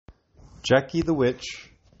Jackie the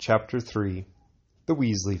Witch, Chapter 3, The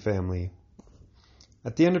Weasley Family.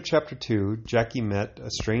 At the end of Chapter 2, Jackie met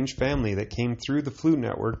a strange family that came through the Floo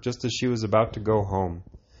network just as she was about to go home.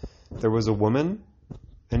 There was a woman,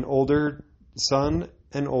 an older son,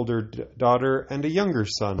 an older daughter, and a younger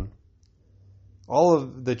son. All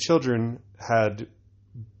of the children had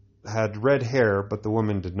red hair, but the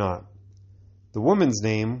woman did not. The woman's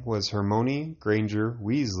name was Hermione Granger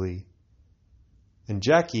Weasley. And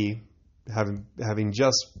Jackie, having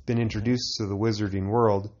just been introduced to the wizarding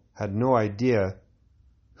world, had no idea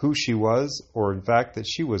who she was, or in fact that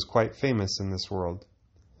she was quite famous in this world.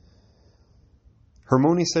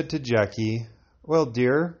 Hermione said to Jackie, "Well,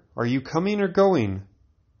 dear, are you coming or going?"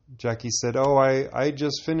 Jackie said, "Oh, I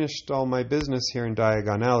just finished all my business here in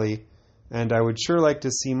Diagon Alley, and I would sure like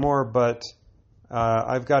to see more, but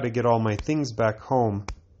I've got to get all my things back home."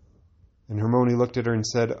 And Hermione looked at her and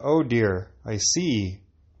said, "Oh dear, I see.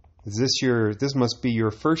 This must be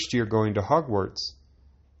your first year going to Hogwarts."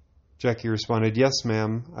 Jackie responded, "Yes,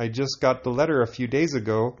 ma'am. I just got the letter a few days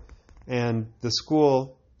ago, and the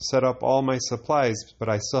school set up all my supplies, but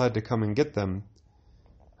I still had to come and get them."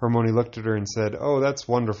 Hermione looked at her and said, "Oh, that's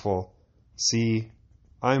wonderful. See,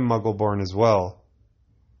 I'm Muggle-born as well.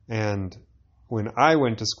 And when I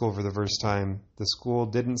went to school for the first time, the school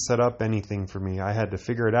didn't set up anything for me. I had to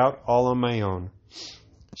figure it out all on my own."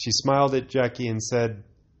 She smiled at Jackie and said,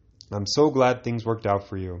 "I'm so glad things worked out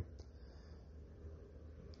for you."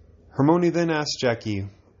 Hermione then asked Jackie,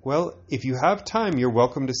 "Well, if you have time, you're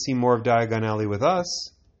welcome to see more of Diagon Alley with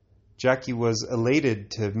us." Jackie was elated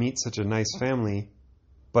to meet such a nice family,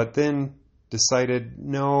 but then decided,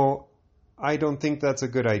 "No, I don't think that's a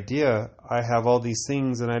good idea. I have all these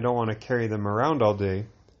things and I don't want to carry them around all day.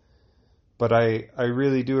 But I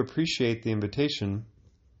really do appreciate the invitation."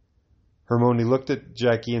 Hermione looked at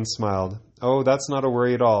Jackie and smiled. "Oh, that's not a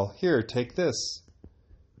worry at all. Here, take this."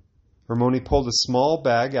 Hermione pulled a small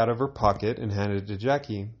bag out of her pocket and handed it to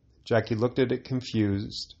Jackie. Jackie looked at it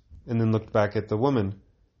confused and then looked back at the woman.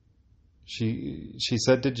 She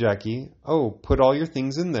said to Jackie, "Oh, put all your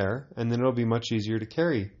things in there and then it'll be much easier to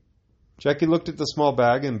carry." Jackie looked at the small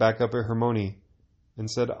bag and back up at Hermione and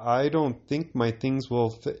said, "I don't think my things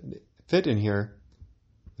will fit in here."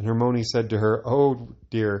 And Hermione said to her, "Oh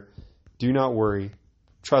dear, do not worry.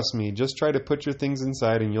 Trust me, just try to put your things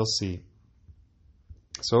inside and you'll see."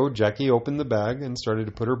 So Jackie opened the bag and started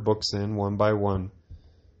to put her books in one by one.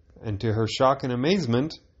 And to her shock and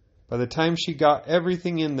amazement, by the time she got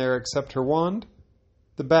everything in there except her wand,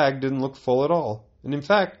 the bag didn't look full at all. And in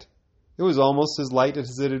fact, it was almost as light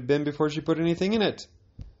as it had been before she put anything in it.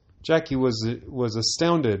 Jackie was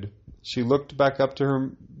astounded. She looked back up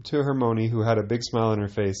to Hermione, who had a big smile on her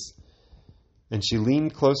face. And she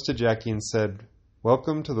leaned close to Jackie and said,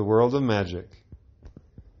 "Welcome to the world of magic."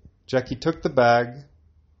 Jackie took the bag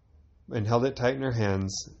and held it tight in her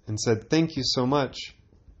hands and said, "Thank you so much,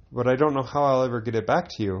 but I don't know how I'll ever get it back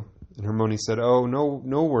to you." And Hermione said, "Oh,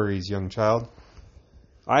 no worries, young child.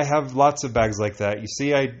 I have lots of bags like that. You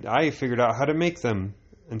see, I figured out how to make them,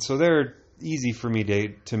 and so they're easy for me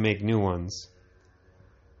to make new ones."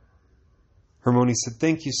 Hermione said,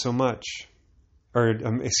 "Thank you so much."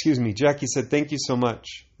 Jackie said, "Thank you so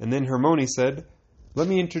much." And then Hermione said, "Let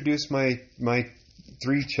me introduce my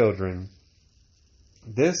 3 children.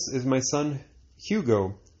 This is my son,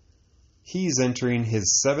 Hugo. He's entering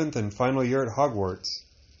his 7th and final year at Hogwarts.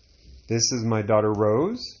 This is my daughter,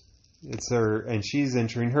 Rose. And she's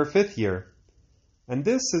entering her 5th year. And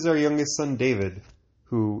this is our youngest son, David,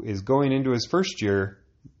 who is going into his 1st year,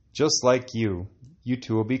 just like you. You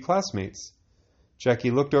two will be classmates."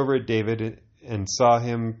 Jackie looked over at David and saw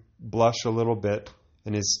him blush a little bit,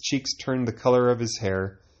 and his cheeks turned the color of his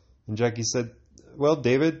hair. And Jackie said, "Well,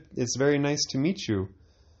 David, it's very nice to meet you.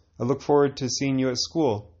 I look forward to seeing you at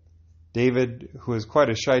school." David, who was quite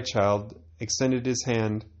a shy child, extended his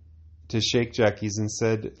hand to shake Jackie's and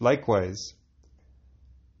said, "Likewise."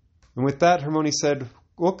 And with that, Hermione said,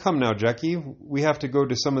 "Well, come now, Jackie. We have to go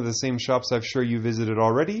to some of the same shops I'm sure you visited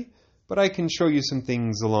already, but I can show you some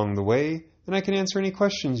things along the way, and I can answer any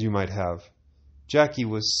questions you might have." Jackie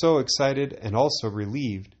was so excited and also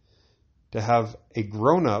relieved to have a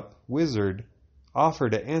grown-up wizard offer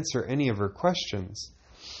to answer any of her questions.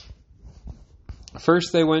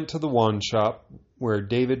 First, they went to the wand shop, where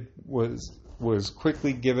David was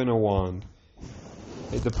quickly given a wand.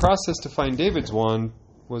 The process to find David's wand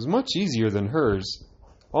was much easier than hers.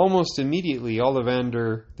 Almost immediately,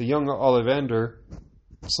 the young Ollivander,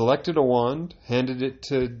 selected a wand, handed it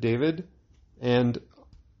to David, and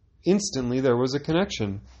instantly there was a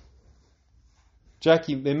connection.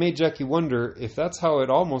 It made Jackie wonder if that's how it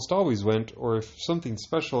almost always went, or if something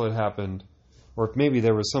special had happened, or if maybe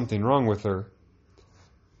there was something wrong with her.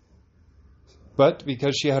 But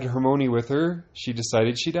because she had Hermione with her, she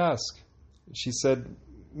decided she'd ask. She said,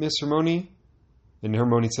 "Miss Hermione?" And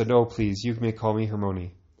Hermione said, "Oh, please, you may call me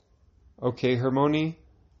Hermione." "Okay, Hermione,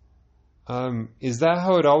 is that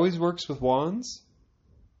how it always works with wands?"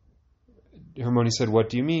 Hermione said, "What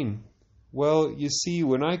do you mean?" "Well, you see,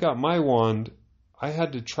 when I got my wand, I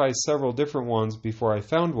had to try several different wands before I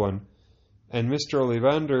found one, and Mr.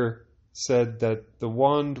 Ollivander said that the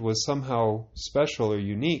wand was somehow special or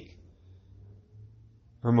unique."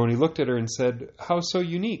 Hermione looked at her and said, "How so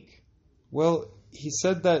unique?" "Well, he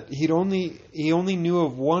said that he only knew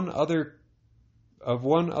of one other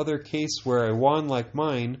case where a wand like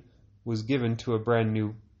mine was given to a brand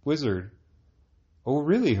new wizard." "Oh,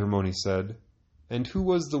 really?" Hermione said. "And who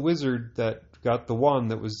was the wizard that got the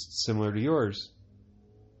wand that was similar to yours?"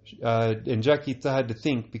 And Jackie had to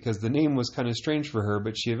think because the name was kind of strange for her,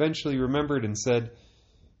 but she eventually remembered and said,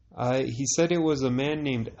 "He said it was a man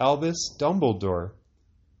named Albus Dumbledore."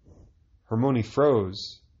 Hermione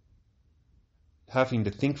froze, having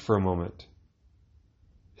to think for a moment.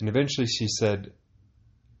 And eventually she said,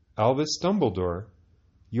 "Albus Dumbledore,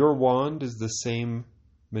 your wand is the same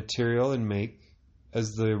material and make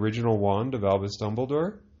as the original wand of Albus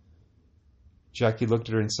Dumbledore?" Jackie looked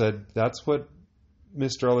at her and said, "That's what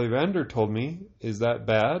Mr. Ollivander told me. Is that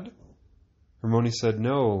bad?" Hermione said,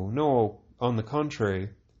 No, on the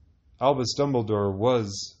contrary. Albus Dumbledore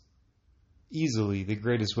was easily the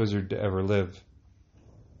greatest wizard to ever live."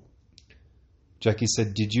 Jackie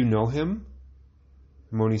said, "Did you know him?"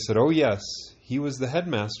 Hermione said, "Oh yes, he was the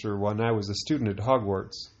headmaster when I was a student at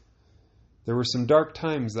Hogwarts. There were some dark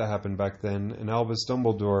times that happened back then, and Albus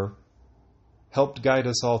Dumbledore helped guide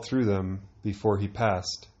us all through them before he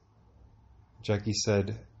passed." Jackie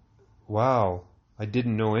said, "Wow, I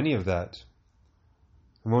didn't know any of that."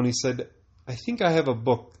 Hermione said, "I think I have a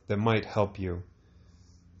book that might help you."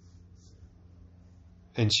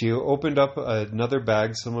 And she opened up another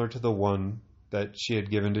bag similar to the one that she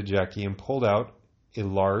had given to Jackie and pulled out a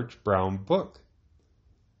large brown book.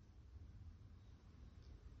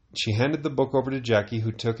 She handed the book over to Jackie,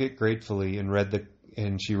 who took it gratefully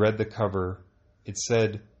and she read the cover. It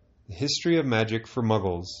said, "The History of Magic for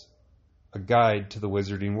Muggles, A Guide to the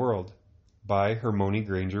Wizarding World," by Hermione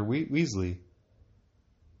Granger Weasley.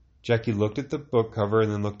 Jackie looked at the book cover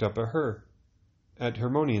and then looked up at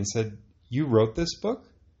Hermione and said, "You wrote this book?"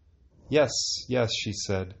 Yes, she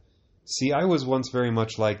said. "See, I was once very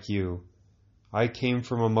much like you. I came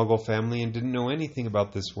from a Muggle family and didn't know anything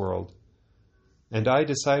about this world. And I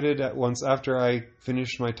decided at once after I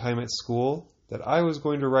finished my time at school that I was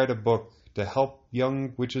going to write a book to help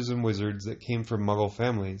young witches and wizards that came from Muggle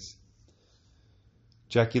families."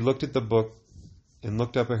 Jackie looked at the book and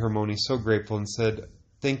looked up at Hermione so grateful and said,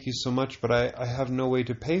 "Thank you so much, but I have no way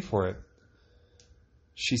to pay for it."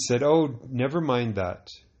 She said, "Oh, never mind that.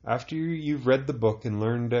 After you've read the book and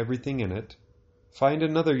learned everything in it, find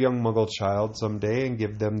another young Muggle child someday and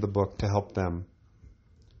give them the book to help them."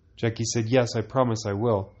 Jackie said, "Yes, I promise I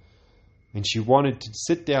will." And she wanted to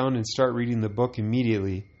sit down and start reading the book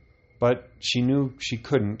immediately, but she knew she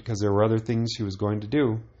couldn't because there were other things she was going to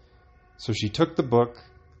do. So she took the book,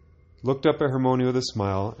 looked up at Hermione with a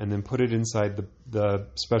smile, and then put it inside the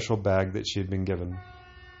special bag that she had been given.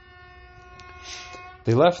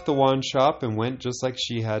 They left the wand shop and went just like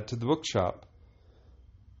she had to the bookshop,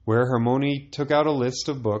 where Hermione took out a list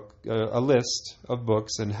of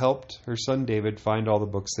books and helped her son David find all the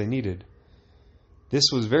books they needed. This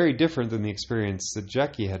was very different than the experience that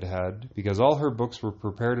Jackie had had, because all her books were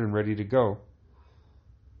prepared and ready to go.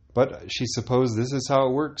 But she supposed this is how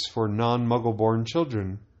it works for non-Muggle-born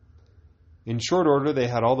children. In short order, they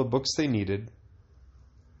had all the books they needed,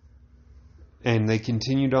 and they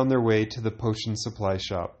continued on their way to the potion supply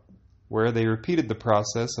shop, where they repeated the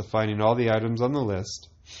process of finding all the items on the list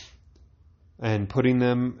and putting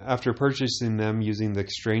them, after purchasing them using the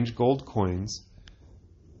exchanged gold coins,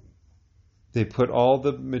 they put all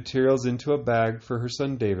the materials into a bag for her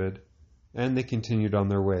son David, and they continued on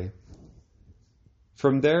their way.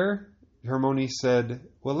 From there, Hermione said,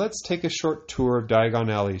 "Well, let's take a short tour of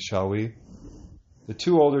Diagon Alley, shall we?" The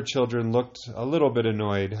two older children looked a little bit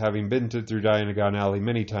annoyed, having been through Diagon Alley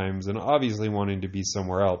many times and obviously wanting to be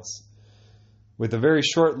somewhere else. With a very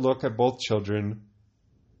short look at both children,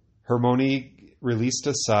 Hermione released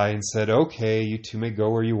a sigh and said, "Okay, you two may go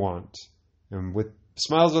where you want." And with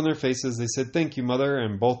smiles on their faces, they said, "Thank you, Mother,"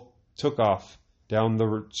 and both took off down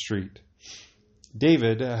the street.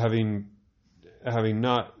 David, having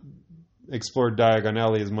not explored Diagon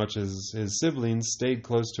Alley as much as his siblings, stayed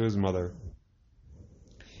close to his mother.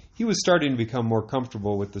 He was starting to become more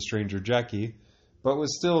comfortable with the stranger Jackie, but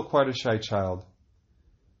was still quite a shy child.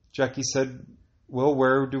 Jackie said, "Well,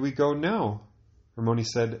 where do we go now?" Hermione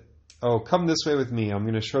said, "Oh, come this way with me. I'm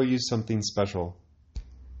going to show you something special."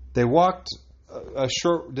 They walked a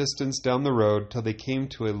short distance down the road till they came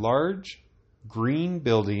to a large, green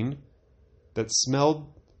building that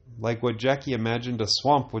smelled like what Jackie imagined a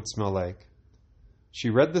swamp would smell like. She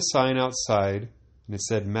read the sign outside, and it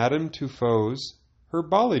said, "Madame Tuffaux's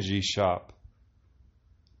Herbology Shop."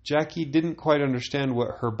 Jackie didn't quite understand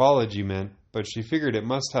what herbology meant, but she figured it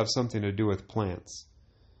must have something to do with plants.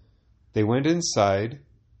 They went inside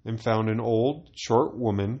and found an old, short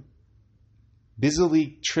woman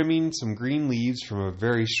busily trimming some green leaves from a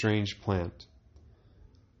very strange plant.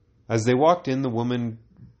 As they walked in, the woman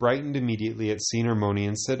brightened immediately at seeing Hermione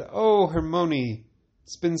and said, "Oh, Hermione,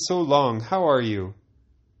 it's been so long. How are you?"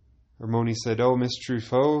 Hermione said, "Oh, Miss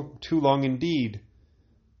Truffaut, too long indeed.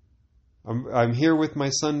 I'm here with my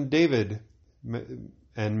son David."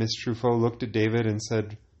 And Miss Truffaut looked at David and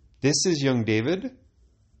said, "This is young David?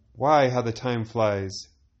 Why, how the time flies.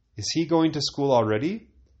 Is he going to school already?"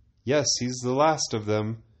 "Yes, he's the last of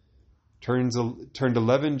them. Turned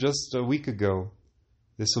 11 just a week ago.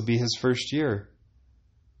 This will be his first year."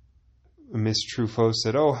 Miss Truffaut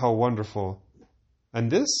said, "Oh, how wonderful.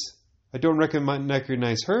 And this? I don't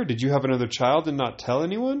recognize her. Did you have another child and not tell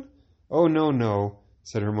anyone?" "Oh, no,"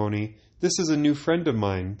 said Hermione. "This is a new friend of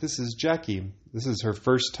mine. This is Jackie. This is her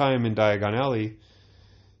first time in Diagon Alley.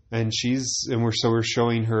 And we're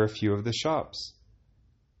showing her a few of the shops."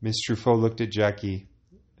 Miss Truffaut looked at Jackie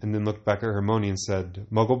and then looked back at Hermione and said,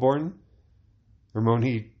 "Muggleborn?"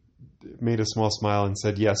 Hermione made a small smile and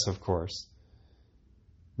said, "Yes, of course."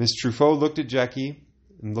 Miss Truffaut looked at Jackie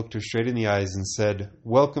and looked her straight in the eyes and said,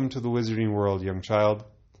 "Welcome to the wizarding world, young child.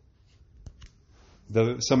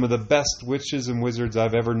 Some of the best witches and wizards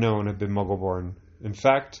I've ever known have been Muggleborn. In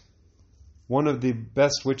fact, one of the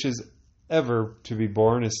best witches ever to be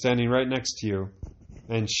born is standing right next to you,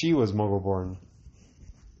 and she was Muggleborn."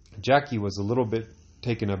 Jackie was a little bit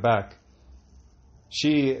taken aback.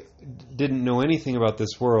 She didn't know anything about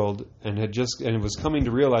this world and was coming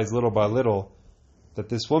to realize little by little that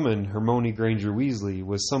this woman, Hermione Granger Weasley,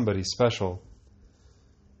 was somebody special.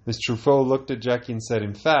 Miss Truffaut looked at Jackie and said,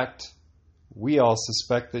 "In fact, we all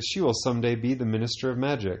suspect that she will someday be the Minister of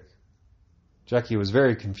Magic." Jackie was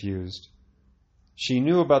very confused. She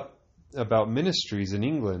knew about ministries in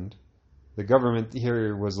England. The government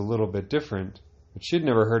here was a little bit different, but she'd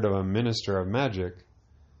never heard of a Minister of Magic.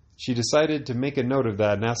 She decided to make a note of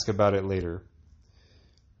that and ask about it later.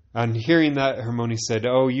 On hearing that, Hermione said,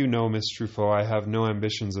 "Oh, you know, Miss Truffaut, I have no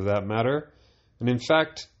ambitions of that matter. And in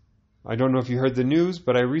fact, I don't know if you heard the news,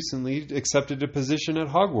 but I recently accepted a position at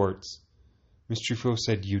Hogwarts." Miss Truffaut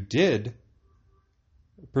said, "You did?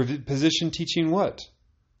 Position teaching what?"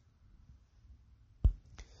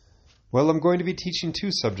 "Well, I'm going to be teaching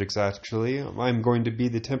 2 subjects, actually. I'm going to be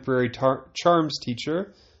the temporary charms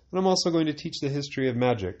teacher, and I'm also going to teach the history of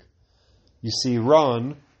magic. You see,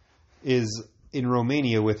 Ron is in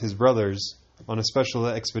Romania with his brothers on a special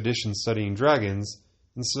expedition studying dragons,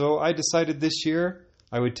 and so I decided this year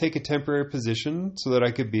I would take a temporary position so that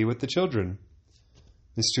I could be with the children."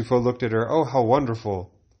 Miss Truffaut looked at her. "Oh, how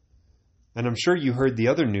wonderful. And I'm sure you heard the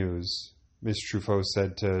other news," Miss Truffaut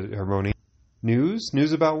said to Hermione. "News?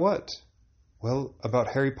 News about what?" "Well,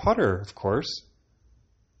 about Harry Potter, of course."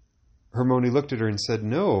 Hermione looked at her and said,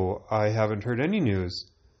 "No, I haven't heard any news.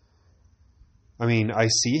 I mean, I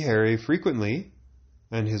see Harry frequently,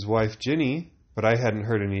 and his wife Ginny, but I hadn't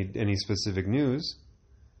heard any specific news."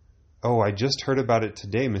 "Oh, I just heard about it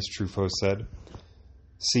today," Miss Truffaut said.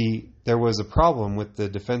 "See, there was a problem with the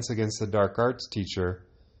Defense Against the Dark Arts teacher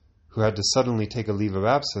who had to suddenly take a leave of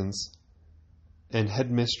absence, and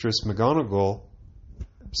Headmistress McGonagall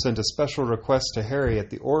sent a special request to Harry at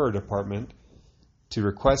the Auror Department to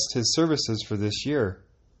request his services for this year."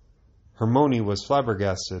 Hermione was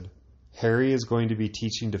flabbergasted. Harry is going to be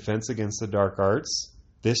teaching Defense Against the Dark Arts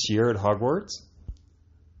this year at Hogwarts?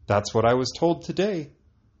 That's what I was told today.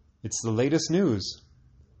 It's the latest news.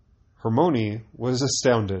 Hermione was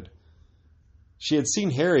astounded. She had seen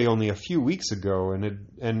Harry only a few weeks ago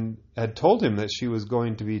and had told him that she was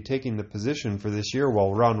going to be taking the position for this year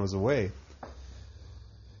while Ron was away.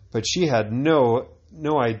 But she had no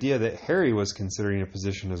idea that Harry was considering a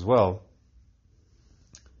position as well.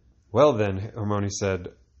 "Well then," Hermione said,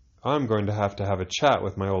 "I'm going to have a chat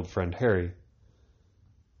with my old friend Harry."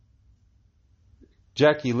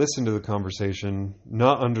 Jackie listened to the conversation,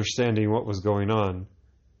 not understanding what was going on.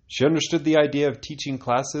 She understood the idea of teaching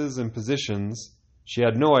classes and positions. She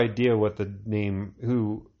had no idea what the name,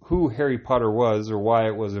 who Harry Potter was or why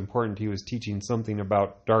it was important he was teaching something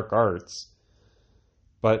about dark arts.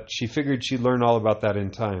 But she figured she'd learn all about that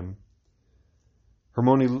in time.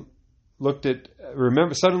 Hermione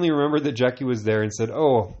suddenly remembered that Jackie was there and said,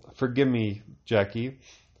 "Oh, forgive me, Jackie.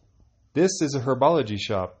 This is a herbology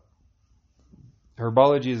shop.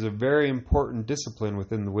 Herbology is a very important discipline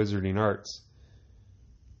within the wizarding arts."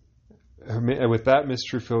 With that, Miss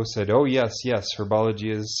Truffaut said, "Oh, yes,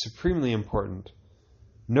 herbology is supremely important.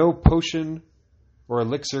 No potion or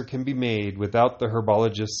elixir can be made without the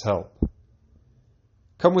herbologist's help.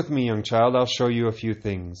 Come with me, young child, I'll show you a few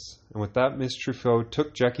things." And with that, Miss Truffaut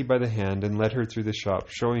took Jackie by the hand and led her through the shop,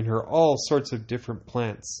 showing her all sorts of different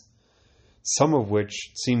plants, some of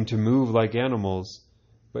which seemed to move like animals.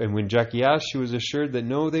 And when Jackie asked, she was assured that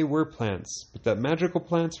no, they were plants, but that magical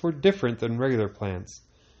plants were different than regular plants,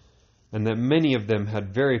 and that many of them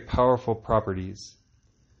had very powerful properties.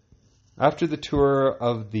 After the tour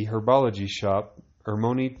of the herbology shop,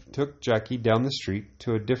 Hermione took Jackie down the street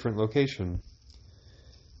to a different location.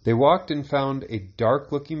 They walked and found a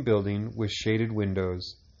dark-looking building with shaded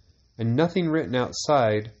windows, and nothing written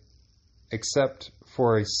outside except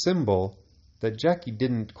for a symbol that Jackie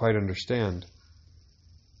didn't quite understand.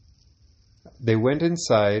 They went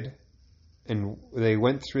inside, and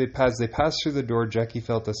as they passed through the door, Jackie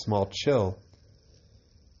felt a small chill.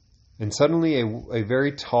 And suddenly a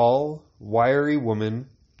very tall, wiry woman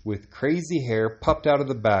with crazy hair popped out of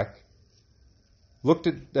the back, looked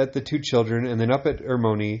at the two children, and then up at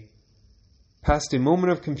Hermione, passed a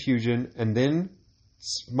moment of confusion, and then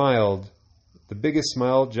smiled, the biggest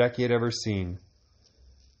smile Jackie had ever seen.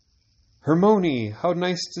 "Hermione, how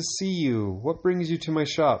nice to see you. What brings you to my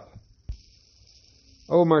shop?"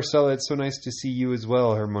 "Oh, Marcella, it's so nice to see you as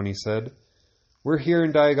well," Hermione said. "We're here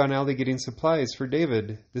in Diagon Alley getting supplies for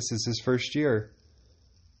David. This is his first year."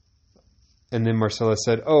 And then Marcella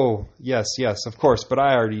said, "Oh, yes, of course, but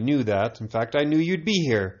I already knew that. In fact, I knew you'd be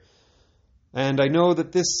here. And I know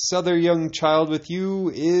that this other young child with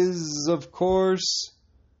you is, of course..."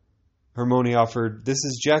 Hermione offered, "This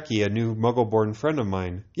is Jackie, a new Muggle-born friend of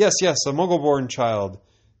mine." Yes, a Muggle-born child.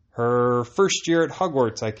 Her first year at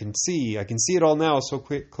Hogwarts, I can see it all now so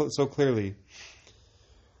clearly.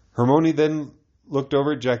 Hermione then looked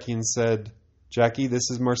over at Jackie and said, "Jackie,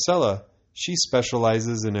 this is Marcella. She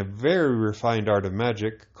specializes in a very refined art of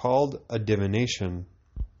magic called a divination."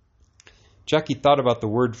 Jackie thought about the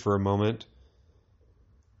word for a moment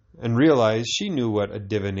and realized she knew what a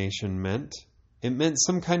divination meant. It meant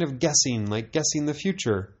some kind of guessing, like guessing the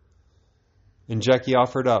future. And Jackie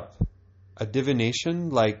offered up, "A divination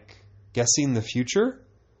like guessing the future?"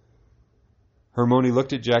 Hermione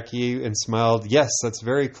looked at Jackie and smiled. "Yes, that's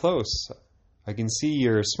very close. I can see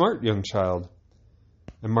you're a smart young child."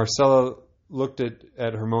 And Marcella looked at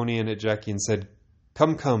Hermione and at Jackie and said,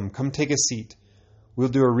 Come take a seat. We'll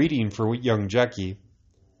do a reading for young Jackie."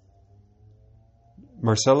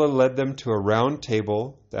 Marcella led them to a round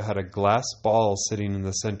table that had a glass ball sitting in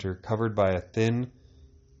the center, covered by a thin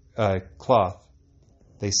cloth.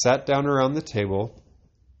 They sat down around the table,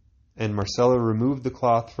 and Marcella removed the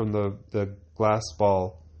cloth from the glass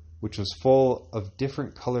ball, which was full of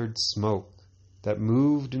different colored smoke that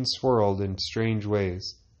moved and swirled in strange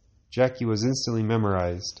ways. Jackie was instantly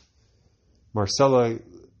memorized. Marcella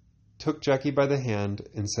took Jackie by the hand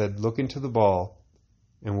and said, "Look into the ball,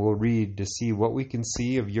 and we'll read to see what we can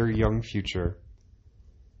see of your young future."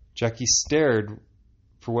 Jackie stared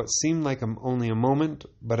for what seemed like only a moment,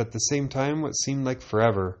 but at the same time what seemed like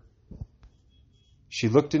forever. She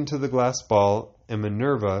looked into the glass ball, and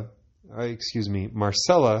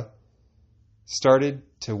Marcella started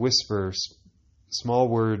to whisper small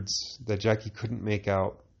words that Jackie couldn't make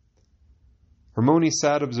out. Hermione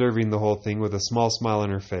sat observing the whole thing with a small smile on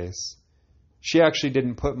her face. She actually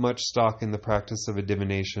didn't put much stock in the practice of a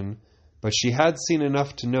divination, but she had seen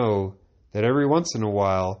enough to know that every once in a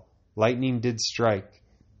while lightning did strike,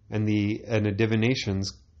 and the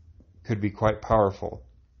divinations could be quite powerful.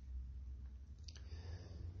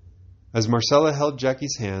 As Marcella held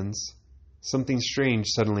Jackie's hands, something strange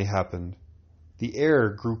suddenly happened. The air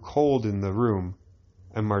grew cold in the room,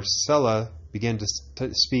 and Marcella began to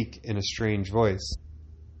speak in a strange voice.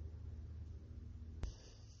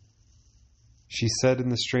 She said in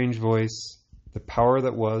the strange voice, "The power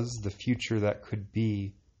that was, the future that could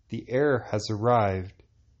be, the air has arrived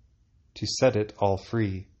to set it all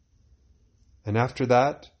free." And after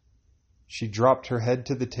that, she dropped her head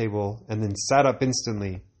to the table and then sat up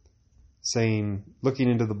instantly, looking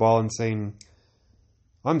into the ball and saying,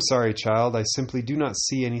 "I'm sorry, child, I simply do not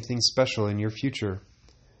see anything special in your future."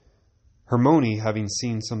 Hermione, having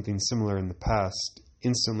seen something similar in the past,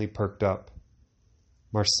 instantly perked up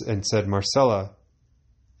and said, "Marcella,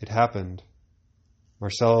 it happened."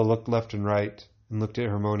 Marcella looked left and right and looked at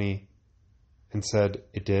Hermione and said,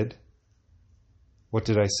 "It did? What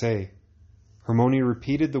did I say?" Hermione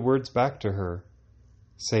repeated the words back to her,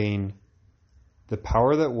 saying, "The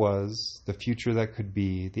power that was, the future that could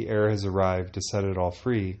be, the heir has arrived to set it all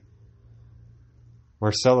free."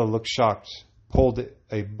 Marcella looked shocked, pulled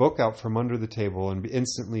a book out from under the table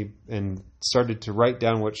and started to write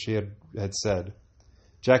down what she had said.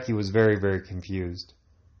 Jackie was very, very confused.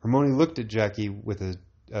 Hermione looked at Jackie with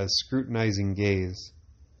a scrutinizing gaze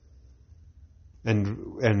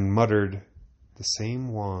and muttered, "The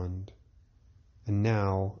same wand, and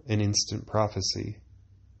now an instant prophecy."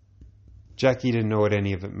 Jackie didn't know what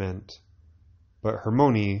any of it meant, but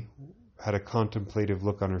Hermione had a contemplative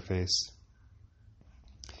look on her face.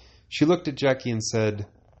 She looked at Jackie and said,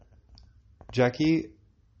 "Jackie,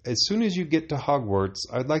 as soon as you get to Hogwarts,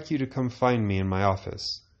 I'd like you to come find me in my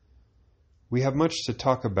office. We have much to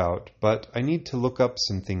talk about, but I need to look up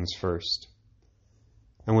some things first."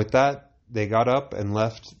 And with that, they got up and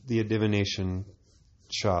left the divination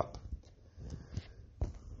shop.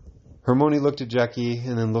 Hermione looked at Jackie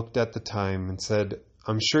and then looked at the time and said,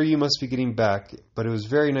 "I'm sure you must be getting back, but it was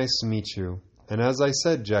very nice to meet you. And as I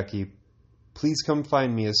said, Jackie, please come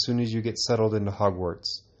find me as soon as you get settled into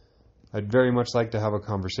Hogwarts. I'd very much like to have a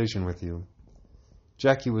conversation with you."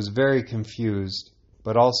 Jackie was very confused,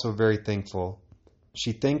 but also very thankful.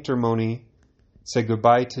 She thanked Hermione, said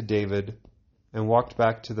goodbye to David, and walked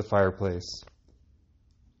back to the fireplace.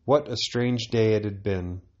 What a strange day it had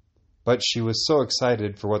been, but she was so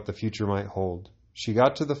excited for what the future might hold. She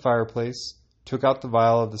got to the fireplace, took out the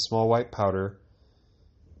vial of the small white powder,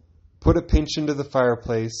 put a pinch into the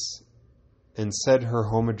fireplace, and said her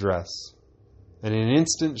home address. And in an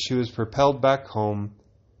instant she was propelled back home,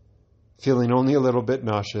 feeling only a little bit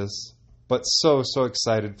nauseous, but so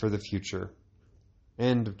excited for the future.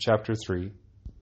 End of chapter 3.